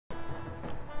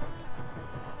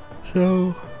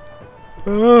So,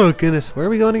 oh goodness, where are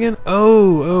we going again?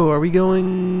 Oh, are we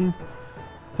going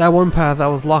that one path that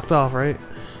was locked off, right?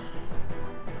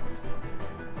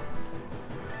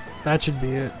 That should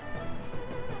be it.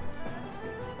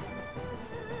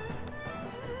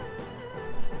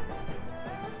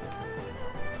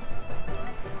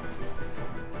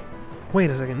 Wait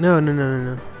a second.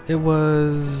 No. It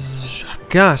was...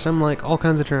 Gosh, I'm like all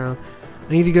kinds of turnaround.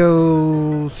 I need to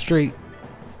go straight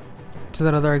to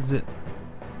that other exit.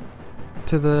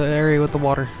 To the area with the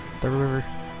water. The river.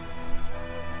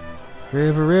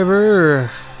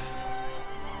 River.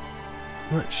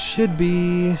 That should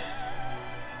be...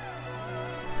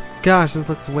 Gosh, this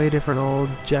looks way different, all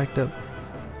jacked up.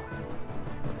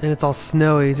 And it's all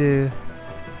snowy, too.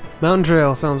 Mountain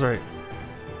Trail, sounds right.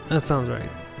 That sounds right.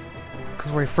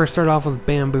 Because where we first started off was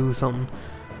bamboo something.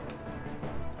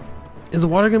 Is the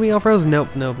water gonna be all frozen? Nope,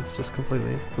 it's just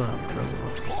completely, it's not frozen.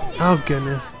 Oh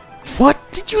goodness. What?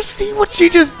 Did you see what she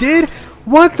just did?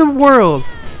 What the world?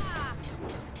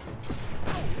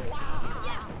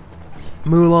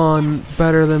 Mulan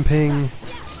better than Ping.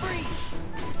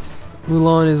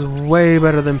 Mulan is way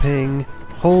better than Ping.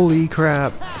 Holy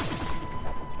crap.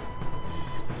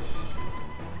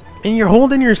 And you're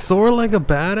holding your sword like a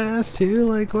badass too?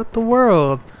 Like, what the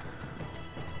world?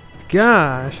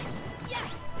 Gosh.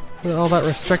 So all that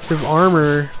restrictive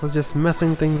armor was just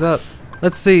messing things up.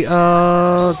 Let's see,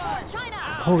 holy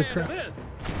crap.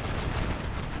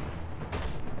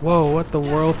 Whoa, what the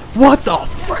world? What the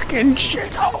frickin'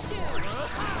 shit? Oh.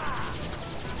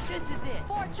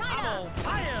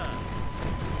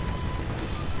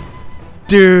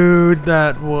 Dude,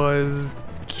 that was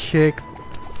kick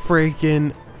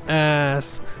freaking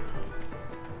ass.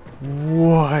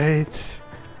 What?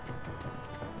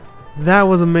 That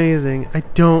was amazing. I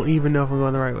don't even know if I'm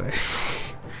going the right way.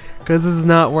 Because this is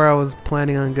not where I was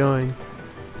planning on going.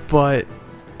 But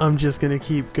I'm just going to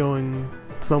keep going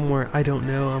somewhere. I don't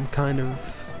know. I'm kind of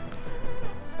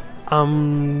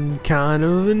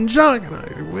in shock. And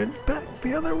I went back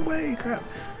the other way. Crap.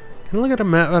 Can I look at a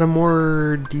map, at a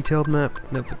more detailed map?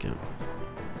 Nope, I can't.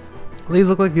 These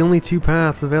look like the only two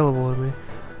paths available to me.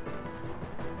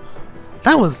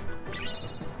 That was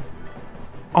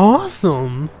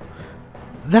awesome.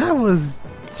 That was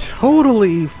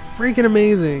totally freaking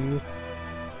amazing.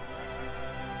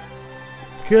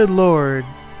 Good lord.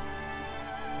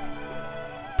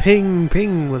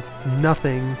 Ping was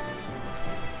nothing.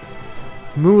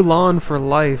 Mulan for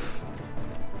life.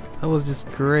 That was just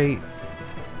great.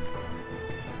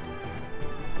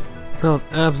 That was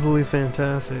absolutely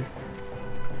fantastic.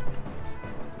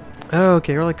 Oh,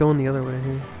 okay, we're like going the other way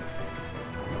here.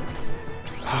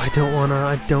 Oh,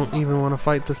 I don't even wanna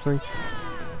fight this thing.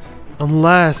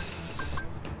 Unless,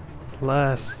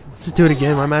 let's just do it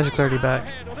again. My magic's already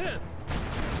back.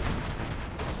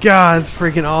 God, it's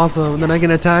freaking awesome. And then I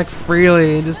can attack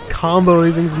freely and just combo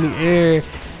these things in the air.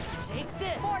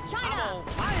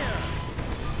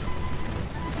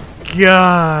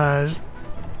 God,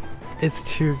 it's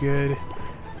too good.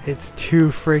 It's too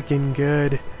freaking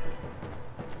good.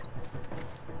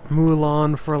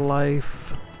 Mulan for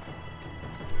life.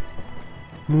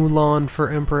 Mulan for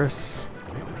Empress.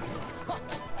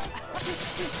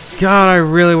 God, I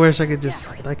really wish I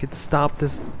could stop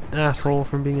this asshole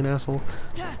from being an asshole.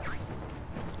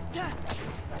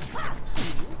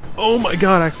 Oh my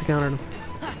god, I actually countered him.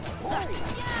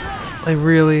 I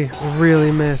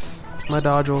really miss my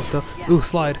dodge roll stuff. Ooh,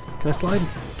 slide. Can I slide?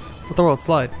 What the world?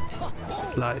 Slide.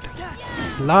 Slide.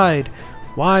 Slide.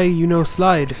 Why you know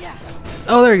slide?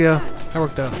 Oh, there you go. That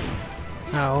worked out.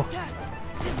 Ow.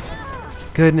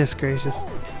 Goodness gracious.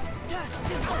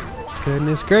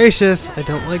 Goodness gracious. I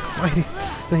don't like fighting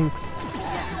these things.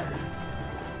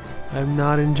 I'm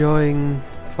not enjoying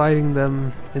fighting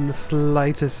them in the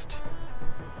slightest.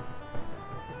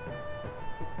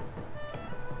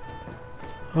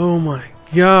 Oh my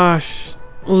gosh.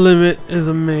 Limit is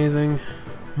amazing.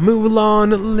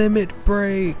 Mulan limit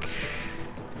break.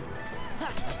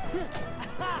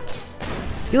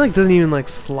 He like doesn't even like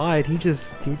slide. He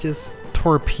just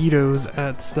torpedoes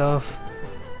at stuff.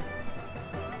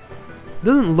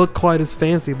 Doesn't look quite as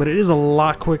fancy, but it is a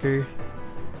lot quicker.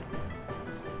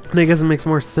 And I guess it makes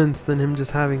more sense than him just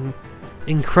having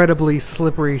incredibly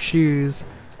slippery shoes.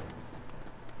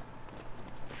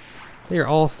 They are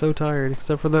all so tired,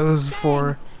 except for those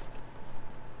four.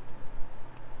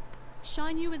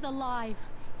 Shan Yu is alive.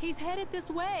 He's headed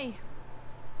this way.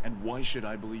 And why should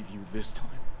I believe you this time?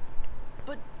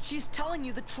 But she's telling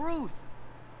you the truth.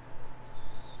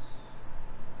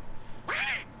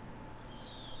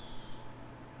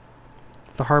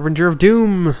 It's the harbinger of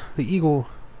doom, the eagle.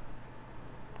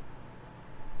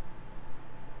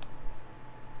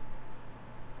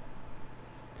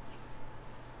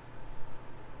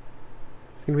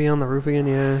 It's gonna be on the roof again,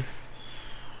 yeah.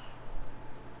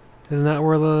 Isn't that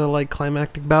where the like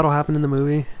climactic battle happened in the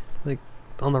movie? Like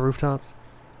on the rooftops?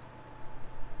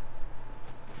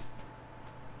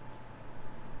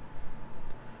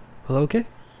 Well, okay.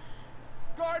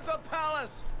 Guard the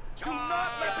palace! Do not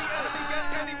let the enemy get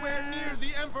anywhere near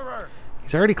the Emperor!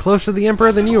 He's already closer to the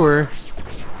Emperor than you were.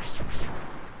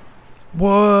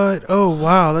 What? Oh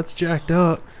wow, that's jacked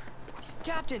up.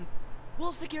 Captain,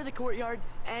 we'll secure the courtyard,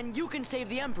 and you can save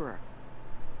the Emperor.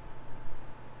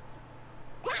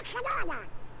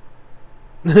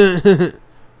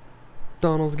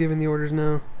 Donald's giving the orders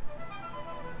now.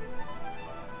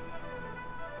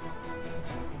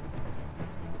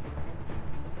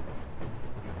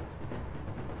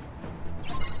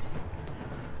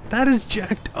 That is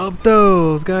jacked up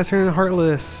though. Those guys turning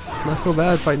heartless. I feel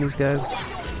bad fighting these guys.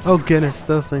 Oh goodness,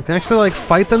 those things. Can I actually like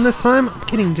fight them this time? I'm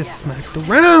getting just smacked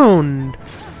around.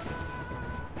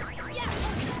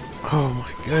 Oh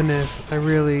my goodness. I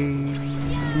really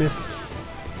miss.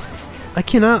 I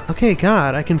cannot. Okay,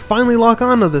 God. I can finally lock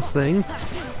onto this thing.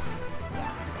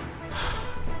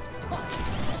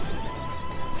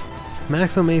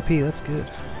 Maximum AP. That's good.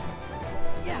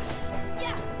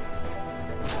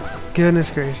 Goodness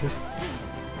gracious.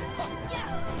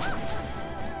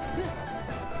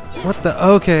 What the?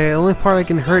 Okay, the only part I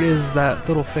can hurt is that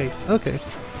little face. Okay.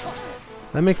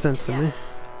 That makes sense to me.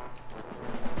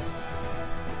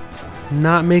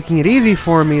 Not making it easy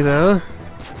for me though.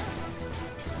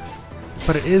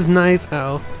 But it is nice.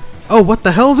 Ow. Oh, what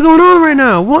the hell's going on right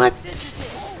now? What?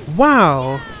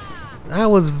 Wow. That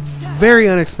was very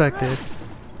unexpected.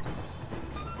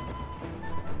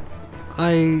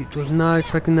 I was not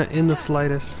expecting that in the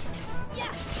slightest.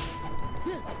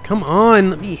 Come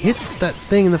on, let me hit that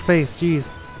thing in the face, jeez.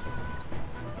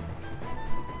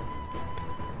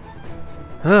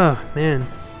 Oh, man.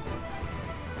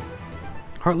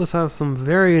 Heartless have some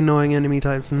very annoying enemy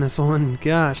types in this one.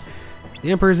 Gosh.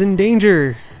 The Emperor's in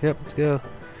danger. Yep, let's go.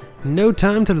 No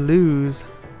time to lose.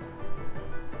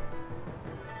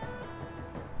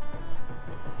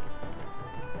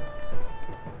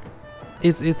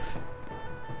 It's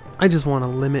I just want to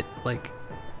limit like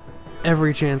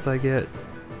every chance I get.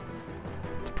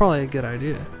 It's probably a good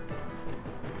idea.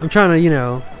 I'm trying to, you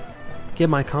know, get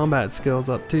my combat skills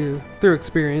up too through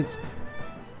experience.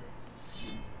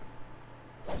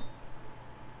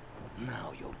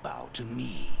 Now you'll bow to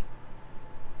me.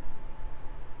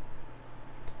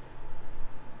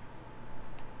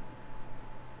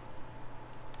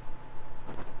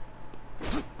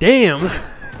 Damn!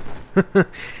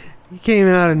 He came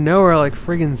in out of nowhere like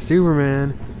friggin'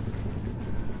 Superman.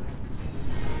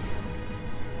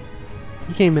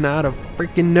 He came in out of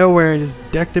freaking nowhere and just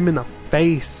decked him in the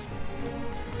face.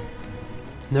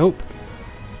 Nope.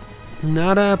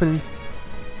 Not happening.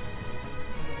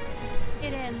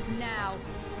 It ends now.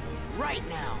 Right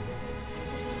now.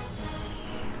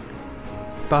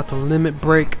 About to limit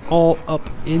break all up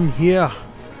in here.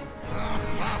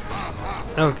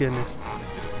 Oh goodness.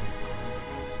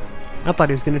 I thought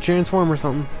he was gonna transform or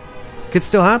something. Could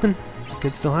still happen.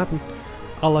 Could still happen.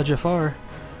 A la Jafar.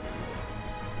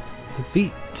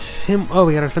 Defeat him. Oh,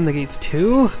 we gotta defend the gates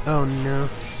too? Oh no.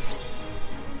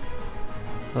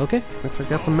 Okay, looks like I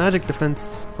got some magic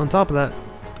defense on top of that.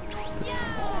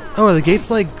 Oh, are the gates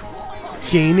like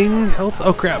gaining health?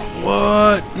 Oh crap.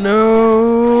 What?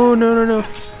 No, no, no, no.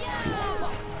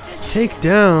 Take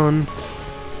down.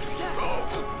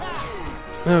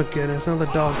 Oh goodness, now the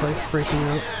dog's like freaking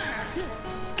out.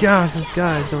 Gosh, this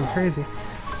guy is going crazy.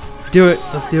 Let's do it.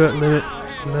 Let's do it. Limit.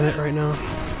 Limit right now.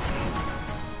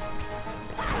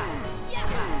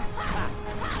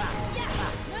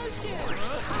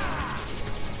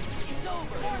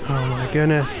 Oh my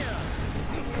goodness.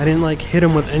 I didn't like hit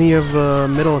him with any of the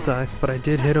middle attacks, but I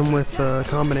did hit him with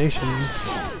combinations.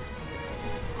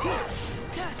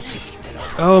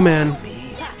 Oh man.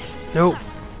 Nope.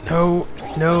 No.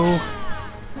 No.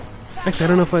 Actually, I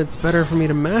don't know if it's better for me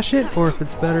to mash it or if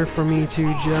it's better for me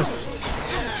to just...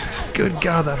 Good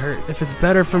God, that hurt. If it's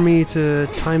better for me to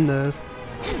time those.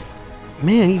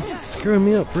 Man, he's screwing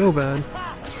me up real bad.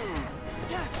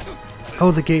 Oh,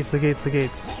 the gates, the gates, the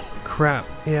gates. Crap.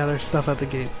 Yeah, there's stuff at the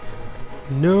gates.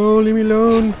 No, leave me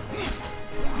alone.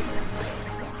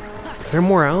 Is there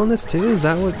morale in this too? Is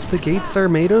that what the gates are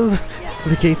made of?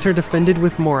 The gates are defended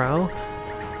with morale?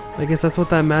 I guess that's what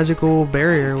that magical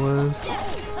barrier was.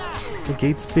 The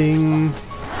gates being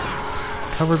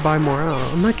covered by morale.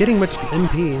 I'm not getting much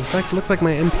MP. In fact, it looks like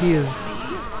my MP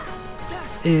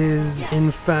is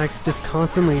in fact just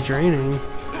constantly draining.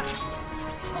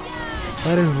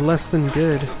 That is less than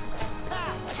good.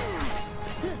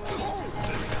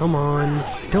 Come on.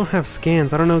 don't have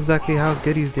scans. I don't know exactly how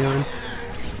good he's doing.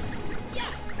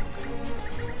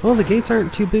 Well, the gates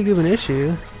aren't too big of an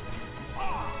issue.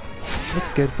 That's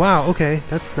good. Wow, okay.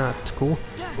 That's not cool.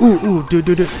 Ooh,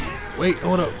 dude. Wait,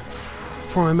 hold up.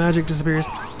 Before my magic disappears.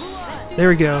 There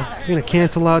we go. You're gonna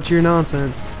cancel out your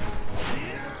nonsense.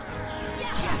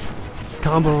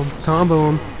 Combo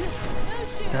him.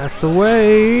 That's the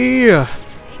way.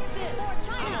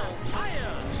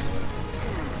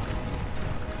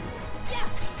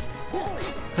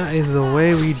 That is the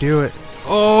way we do it.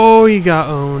 Oh, you got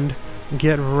owned.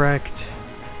 Get wrecked.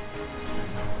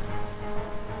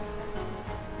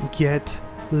 Get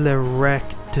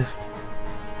wrecked.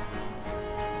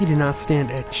 You did not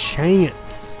stand a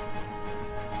chance.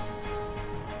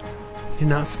 Did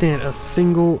not stand a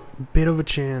single bit of a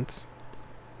chance.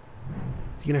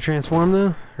 Is he gonna transform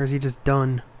though? Or is he just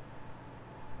done?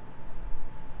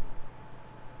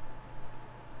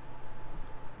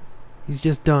 He's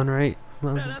just done, right?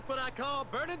 Well, Now that's what I call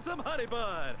burning some honey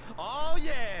bun. Oh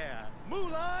yeah.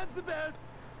 Mulan's the best.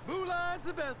 Mulan's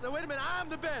the best. Now wait a minute, I'm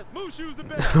the best. Mushu's the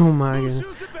best. oh my god.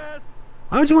 Mushu's the best.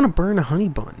 Why would you want to burn a honey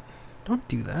bun? Don't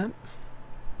do that.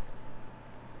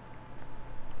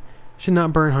 Should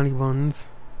not burn honey buns.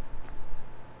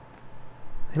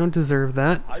 They don't deserve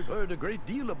that. I've heard a great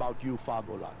deal about you,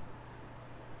 Mulan.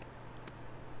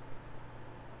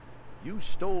 You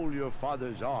stole your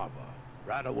father's armor,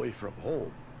 ran away from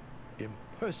home,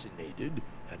 impersonated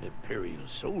an Imperial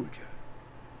soldier.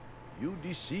 You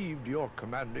deceived your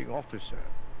commanding officer,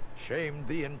 shamed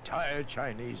the entire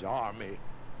Chinese army,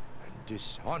 and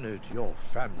dishonored your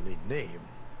family name.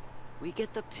 We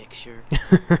get the picture.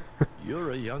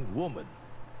 You're a young woman,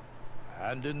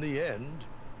 and in the end,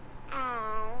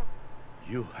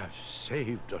 you have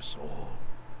saved us all.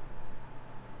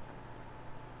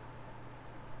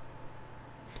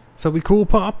 So we cool,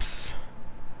 Pops?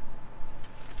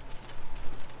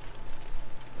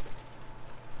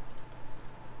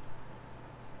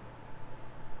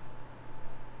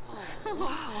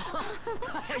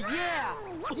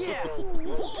 Yeah.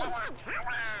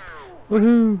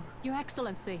 Woohoo! Your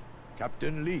Excellency.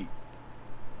 Captain Lee,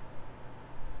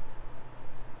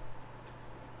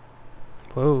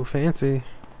 Whoa, fancy.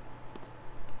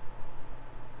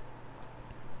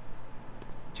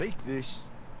 take this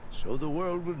so the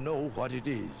world will know what it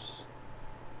is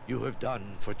you have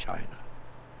done for China.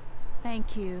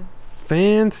 Thank you.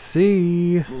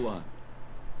 Fancy. Mulan,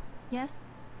 Yes?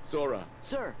 Sora,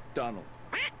 Sir. Donald,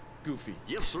 Goofy.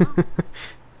 Yes, sir.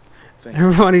 Thank you.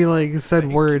 Everybody like said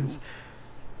Thank words.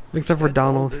 Except for Is that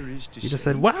all Donald. there is to He just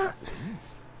say? said, what?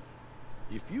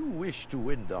 If you wish to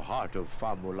win the heart of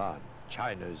Mulan,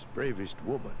 China's bravest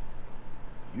woman,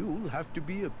 you'll have to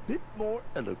be a bit more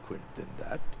eloquent than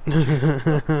that.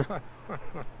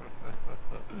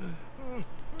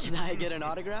 Can I get an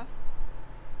autograph?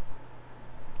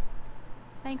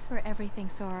 Thanks for everything,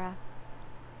 Sora.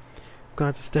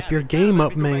 Got to step your game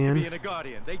up, man. Being a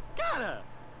guardian. They gotta.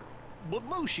 But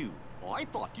Mushu, I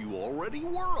thought you already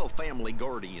were a family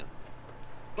guardian.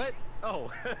 What?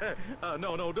 Oh,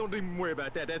 no, don't even worry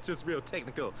about that. That's just real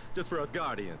technical, just for us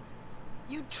guardians.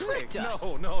 You tricked us.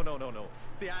 No.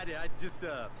 See, I just,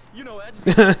 you know, I just.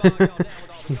 Follow y'all down with all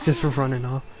the He's just running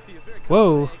off. See, it's very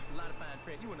Whoa. complex, a lot of fine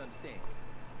print, you wouldn't understand.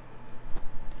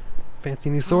 Fancy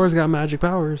new Sora's got magic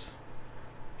powers.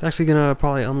 It's actually gonna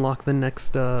probably unlock the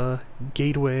next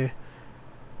gateway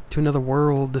to another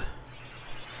world.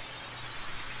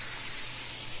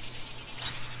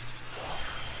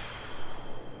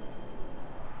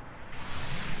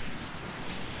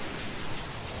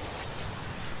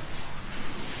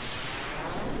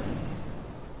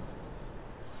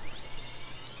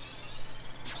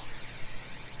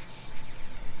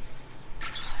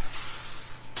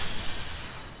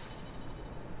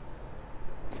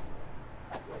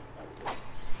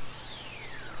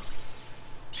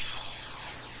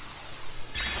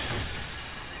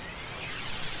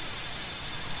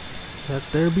 Let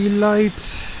there be light.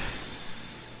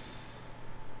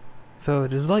 So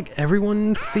does like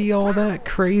everyone see all that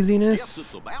Guess craziness?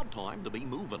 it's about time to be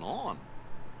moving on.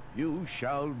 You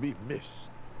shall be missed.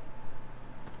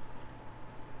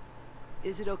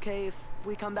 Is it okay if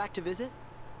we come back to visit?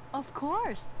 Of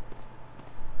course.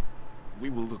 We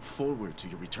will look forward to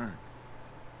your return.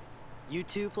 You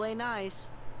two play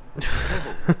nice.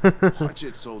 Watch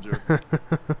it, soldier.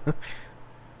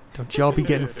 Don't y'all be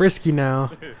getting frisky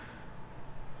now.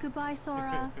 Goodbye,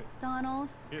 Sora,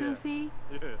 Donald, Goofy.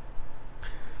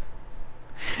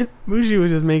 Mushi was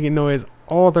just making noise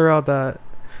all throughout that.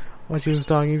 While she was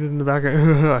talking, he's just in the background.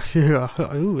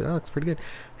 Ooh, that looks pretty good.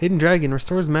 Hidden Dragon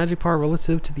restores magic power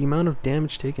relative to the amount of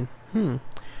damage taken.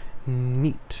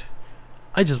 Neat.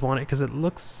 I just want it because it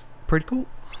looks pretty cool.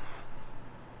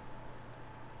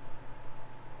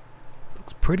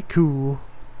 Looks pretty cool.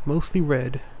 Mostly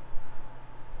red.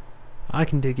 I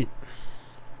can dig it.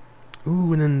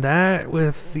 Ooh, and then that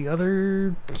with the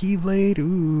other Keyblade.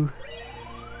 Ooh.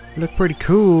 Look pretty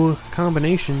cool.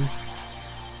 Combination.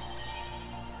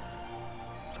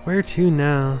 So where to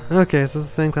now? Okay, so it's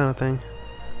the same kind of thing.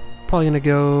 Probably gonna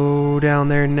go down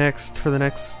there next for the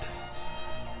next,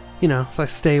 you know, so I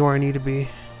stay where I need to be.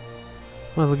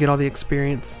 Might as well get all the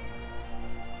experience.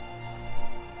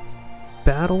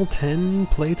 Battle 10,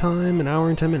 playtime, an hour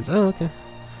and 10 minutes. Oh, okay.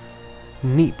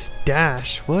 Neat.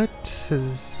 Dash. What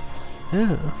is...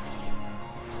 Yeah.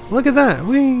 Look at that.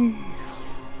 Whee!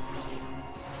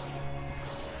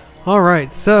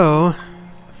 Alright, so...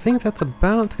 I think that's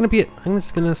about... It's gonna be it. I'm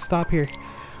just gonna stop here.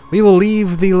 We will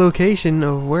leave the location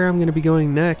of where I'm gonna be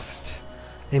going next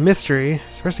a mystery,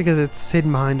 especially because it's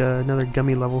hidden behind another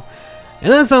gummy level.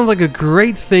 And that sounds like a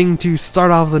great thing to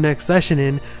start off the next session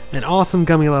in, an awesome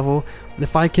gummy level.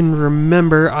 If I can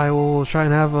remember, I will try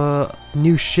and have a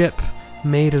new ship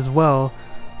made as well.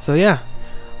 So yeah,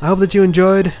 I hope that you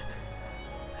enjoyed,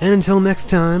 and until next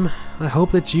time, I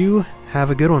hope that you have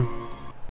a good one.